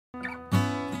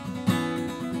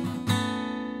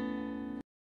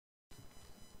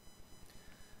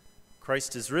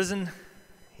Christ is risen.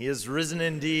 He is risen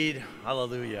indeed.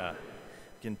 Hallelujah.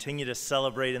 Continue to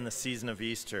celebrate in the season of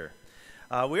Easter.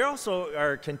 We also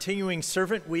are continuing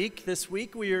Servant Week. This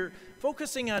week we are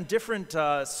focusing on different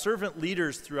servant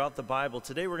leaders throughout the Bible.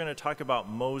 Today we're going to talk about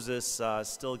Moses.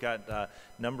 Still got a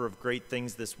number of great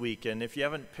things this week. And if you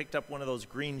haven't picked up one of those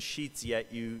green sheets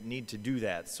yet, you need to do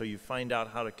that so you find out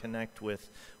how to connect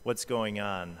with what's going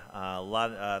on. A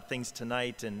lot of things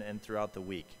tonight and throughout the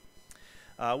week.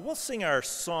 We'll sing our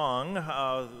song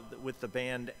with the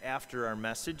band after our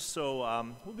message,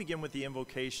 so we'll begin with the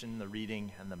invocation, the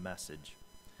reading, and the message.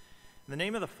 In the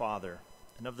name of the Father,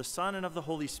 and of the Son, and of the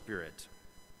Holy Spirit.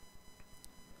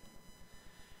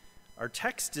 Our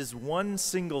text is one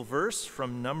single verse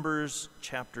from Numbers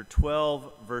chapter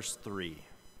 12, verse 3.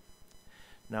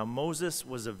 Now Moses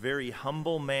was a very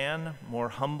humble man, more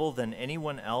humble than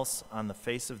anyone else on the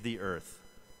face of the earth.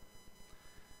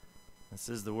 This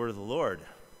is the word of the Lord.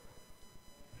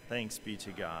 Thanks be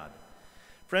to God.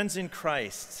 Friends in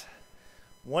Christ,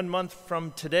 1 month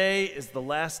from today is the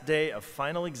last day of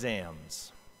final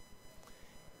exams.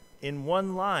 In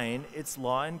one line, it's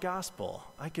law and gospel.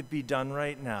 I could be done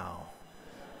right now.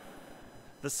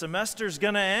 The semester's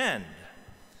going to end.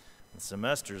 The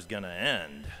semester's going to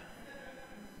end.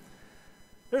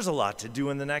 There's a lot to do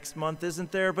in the next month,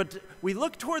 isn't there? But we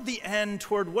look toward the end,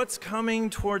 toward what's coming,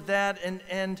 toward that,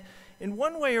 and in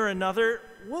one way or another,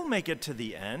 we'll make it to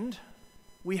the end.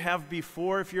 We have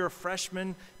before. If you're a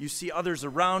freshman, you see others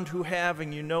around who have,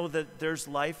 and you know that there's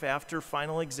life after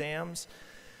final exams.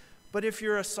 But if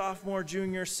you're a sophomore,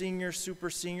 junior, senior, super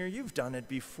senior, you've done it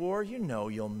before. You know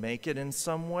you'll make it in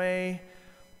some way.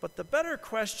 But the better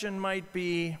question might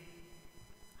be,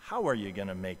 how are you going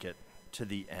to make it to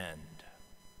the end?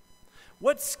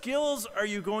 What skills are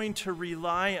you going to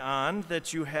rely on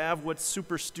that you have? What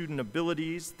super student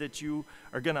abilities that you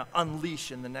are going to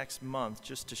unleash in the next month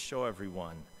just to show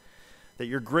everyone that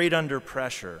you're great under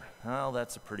pressure? Well,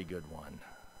 that's a pretty good one.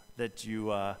 That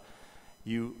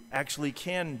you actually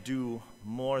can do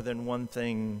more than one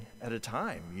thing at a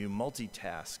time. You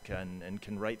multitask and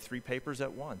can write 3 papers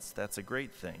at once. That's a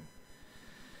great thing.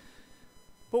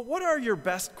 But what are your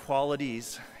best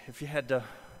qualities if you had to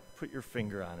put your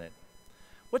finger on it?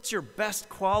 What's your best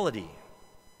quality?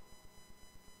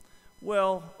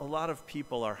 Well, a lot of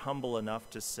people are humble enough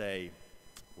to say,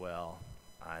 well,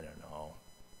 I don't know.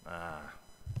 I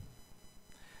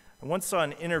once saw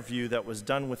an interview that was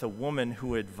done with a woman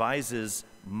who advises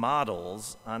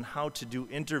models on how to do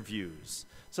interviews.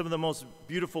 Some of the most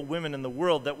beautiful women in the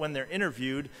world, that when they're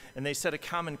interviewed and they said a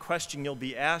common question you'll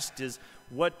be asked is,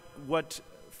 what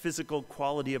physical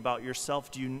quality about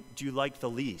yourself do you like the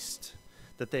least?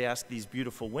 That they ask these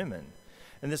beautiful women.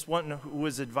 And this one who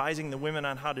was advising the women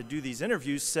on how to do these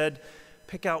interviews said,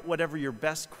 pick out whatever your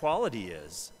best quality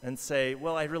is and say,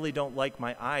 well, I really don't like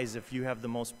my eyes if you have the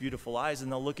most beautiful eyes.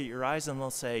 And they'll look at your eyes and they'll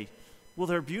say, well,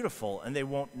 they're beautiful, and they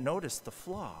won't notice the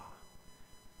flaw.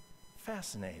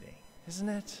 Fascinating, isn't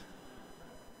it?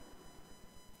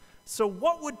 So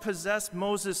what would possess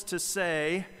Moses to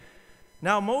say,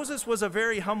 now Moses was a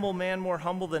very humble man, more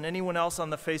humble than anyone else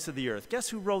on the face of the earth? Guess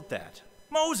who wrote that?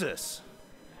 Moses.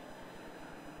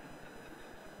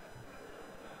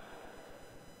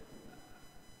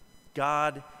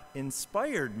 God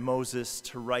inspired Moses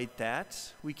to write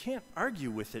that. We can't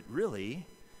argue with it, really.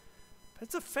 But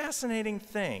it's a fascinating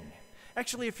thing.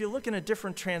 Actually, if you look in a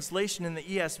different translation in the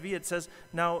ESV, it says,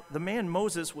 now the man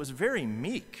Moses was very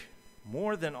meek,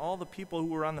 more than all the people who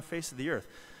were on the face of the earth.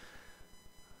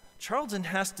 Charlton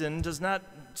Heston does not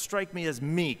strike me as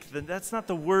meek. That's not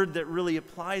the word that really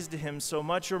applies to him so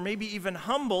much, or maybe even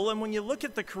humble. And when you look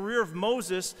at the career of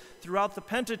Moses throughout the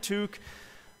Pentateuch,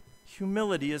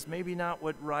 humility is maybe not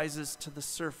what rises to the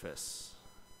surface.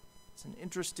 It's an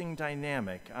interesting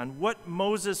dynamic on what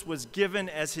Moses was given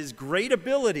as his great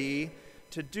ability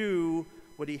to do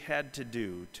what he had to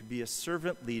do, to be a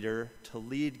servant leader, to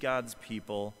lead God's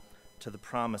people to the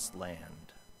promised land.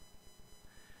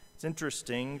 It's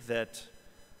interesting that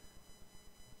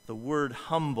the word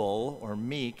humble, or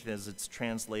meek, as it's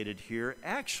translated here,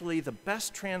 actually the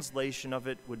best translation of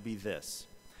it would be this: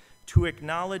 to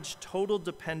acknowledge total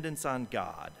dependence on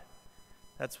God.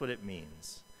 That's what it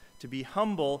means. To be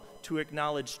humble, to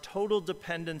acknowledge total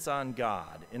dependence on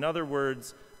God. In other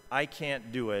words, I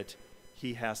can't do it.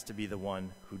 He has to be the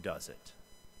one who does it.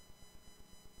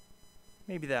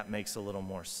 Maybe that makes a little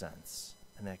more sense,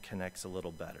 and that connects a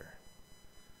little better.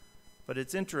 But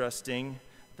it's interesting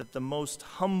that the most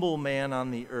humble man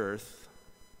on the earth,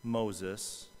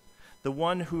 Moses, the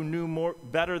one who knew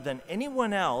better than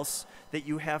anyone else that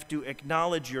you have to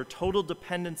acknowledge your total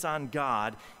dependence on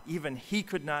God, even he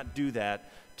could not do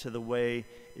that, to the way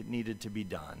it needed to be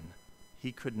done.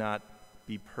 He could not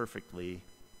be perfectly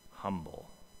humble.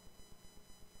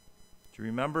 Do you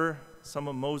remember some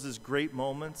of Moses' great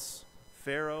moments?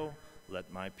 Pharaoh,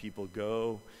 let my people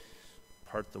go,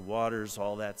 part the waters,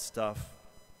 all that stuff.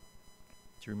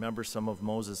 Do you remember some of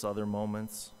Moses' other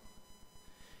moments?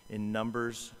 In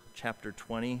Numbers chapter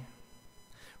 20,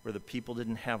 where the people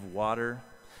didn't have water,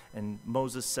 and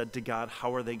Moses said to God,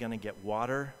 how are they going to get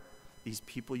water? These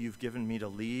people you've given me to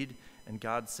lead. And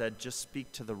God said, just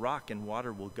speak to the rock and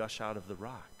water will gush out of the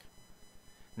rock.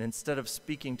 And instead of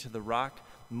speaking to the rock,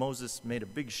 Moses made a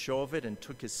big show of it and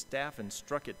took his staff and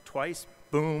struck it twice,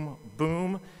 boom,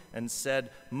 boom, and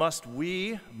said, must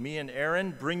we, me and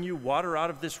Aaron, bring you water out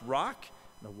of this rock?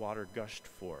 And the water gushed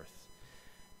forth.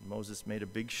 And Moses made a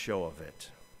big show of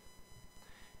it.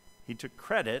 He took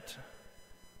credit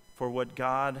for what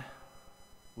God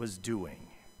was doing.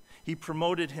 He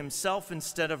promoted himself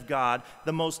instead of God.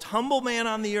 The most humble man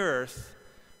on the earth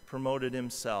promoted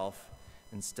himself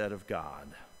instead of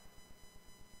God.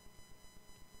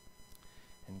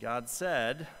 And God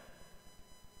said,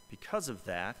 because of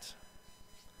that,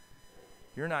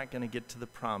 you're not going to get to the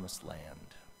promised land.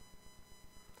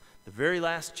 The very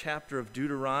last chapter of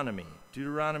Deuteronomy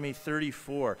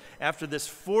 34, after this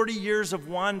 40 years of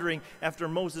wandering, after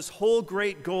Moses' whole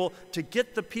great goal to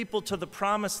get the people to the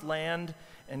promised land,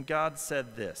 and God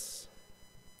said this.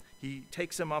 He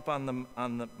takes him up on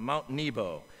the Mount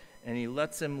Nebo, and he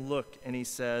lets him look, and he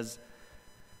says,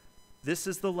 this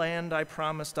is the land I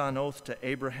promised on oath to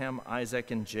Abraham, Isaac,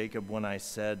 and Jacob when I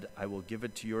said, I will give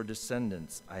it to your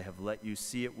descendants. I have let you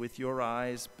see it with your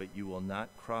eyes, but you will not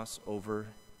cross over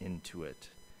into it.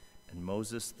 And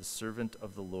Moses, the servant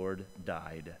of the Lord,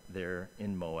 died there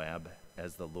in Moab,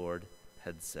 as the Lord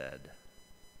had said.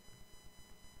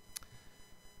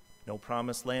 No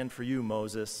promised land for you,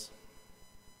 Moses.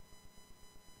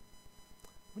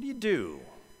 What do you do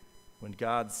when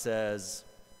God says,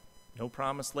 no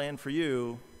promised land for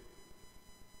you?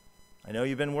 I know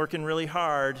you've been working really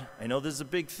hard. I know this is a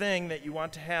big thing that you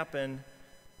want to happen,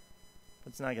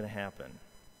 but it's not going to happen.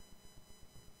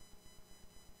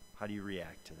 How do you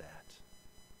react to that?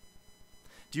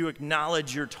 Do you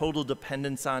acknowledge your total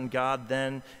dependence on God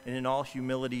then, and in all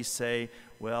humility say,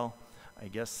 well, I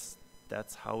guess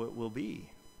that's how it will be?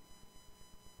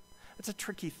 It's a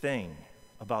tricky thing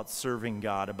about serving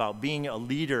God, about being a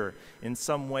leader in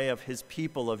some way of his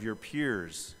people, of your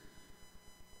peers.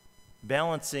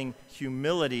 Balancing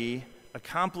humility,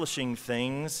 accomplishing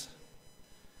things.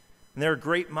 And there are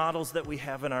great models that we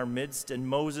have in our midst, and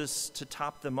Moses to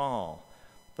top them all.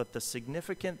 But the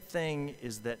significant thing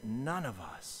is that none of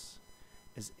us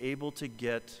is able to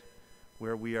get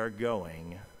where we are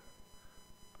going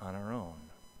on our own.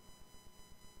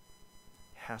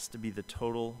 It has to be the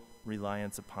total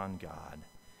reliance upon God.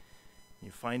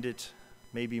 You find it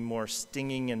maybe more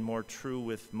stinging and more true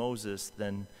with Moses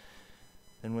than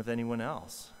with anyone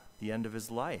else. The end of his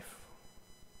life.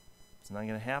 It's not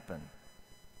going to happen.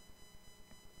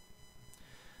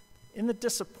 In the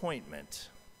disappointment,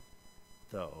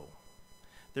 though,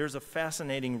 there's a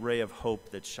fascinating ray of hope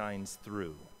that shines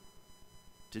through.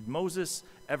 Did Moses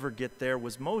ever get there?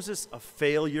 Was Moses a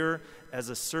failure as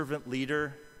a servant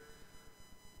leader?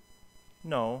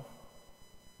 No.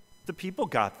 The people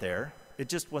got there. It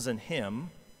just wasn't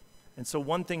him. And so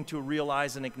one thing to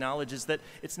realize and acknowledge is that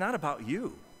it's not about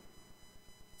you.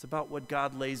 It's about what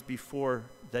God lays before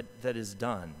that is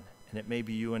done. And it may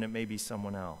be you and it may be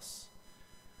someone else.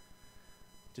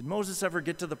 Did Moses ever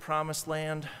get to the promised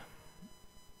land?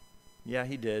 Yeah,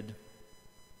 he did.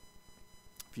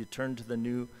 If you turn to the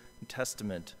New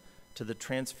Testament, to the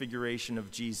transfiguration of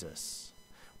Jesus,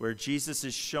 where Jesus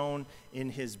is shown in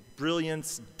his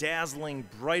brilliance, dazzling,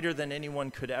 brighter than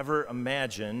anyone could ever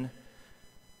imagine,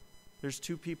 there's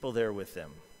two people there with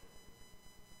him,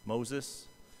 Moses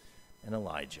and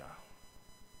Elijah.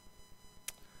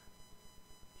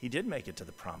 He did make it to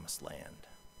the promised land.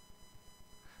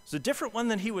 It's a different one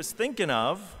than he was thinking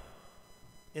of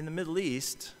in the Middle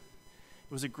East.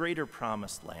 It was a greater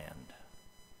promised land.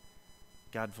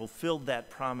 God fulfilled that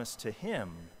promise to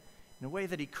him in a way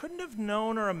that he couldn't have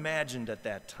known or imagined at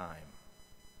that time.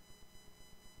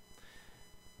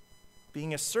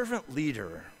 Being a servant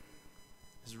leader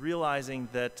is realizing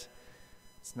that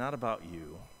it's not about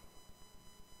you,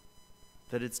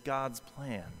 that it's God's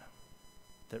plan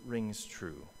that rings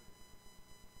true.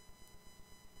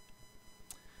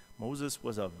 Moses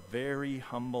was a very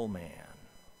humble man,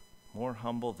 more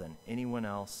humble than anyone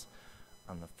else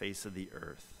on the face of the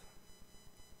earth.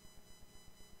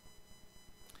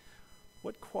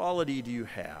 What quality do you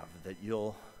have that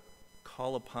you'll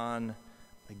call upon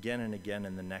again and again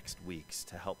in the next weeks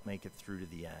to help make it through to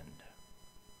the end.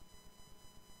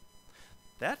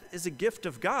 That is a gift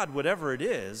of God, whatever it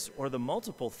is, or the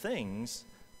multiple things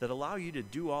that allow you to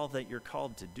do all that you're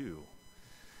called to do.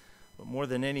 But more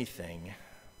than anything,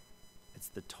 it's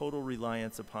the total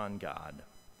reliance upon God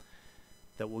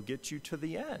that will get you to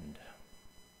the end,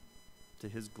 to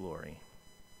his glory.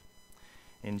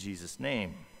 In Jesus'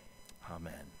 name,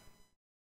 amen.